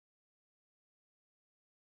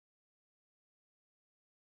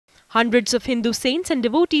Hundreds of Hindu saints and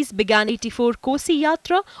devotees began 84 Kosi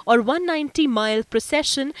yatra or 190-mile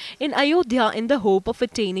procession in Ayodhya in the hope of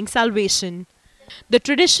attaining salvation. The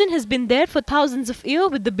tradition has been there for thousands of years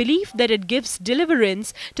with the belief that it gives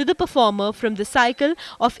deliverance to the performer from the cycle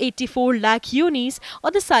of 84 lakh Yonis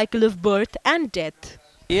or the cycle of birth and death.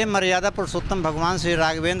 ये मर्यादा पुरुषोत्तम भगवान श्री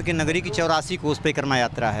राघवेंद्र की नगरी की 84 कोस परिक्रमा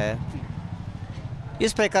यात्रा है।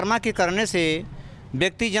 इस परिक्रमा के करने से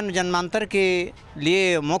व्यक्ति जन्म जन्मांतर के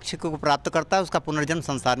लिए मोक्ष को प्राप्त करता है, उसका पुनर्जन्म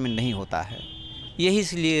संसार में नहीं होता है। यही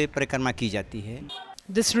इसलिए परिक्रमा की जाती है।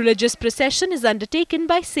 This religious procession is undertaken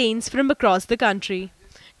by saints from across the country.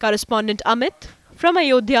 Correspondent Amit from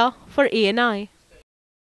Ayodhya for ANI.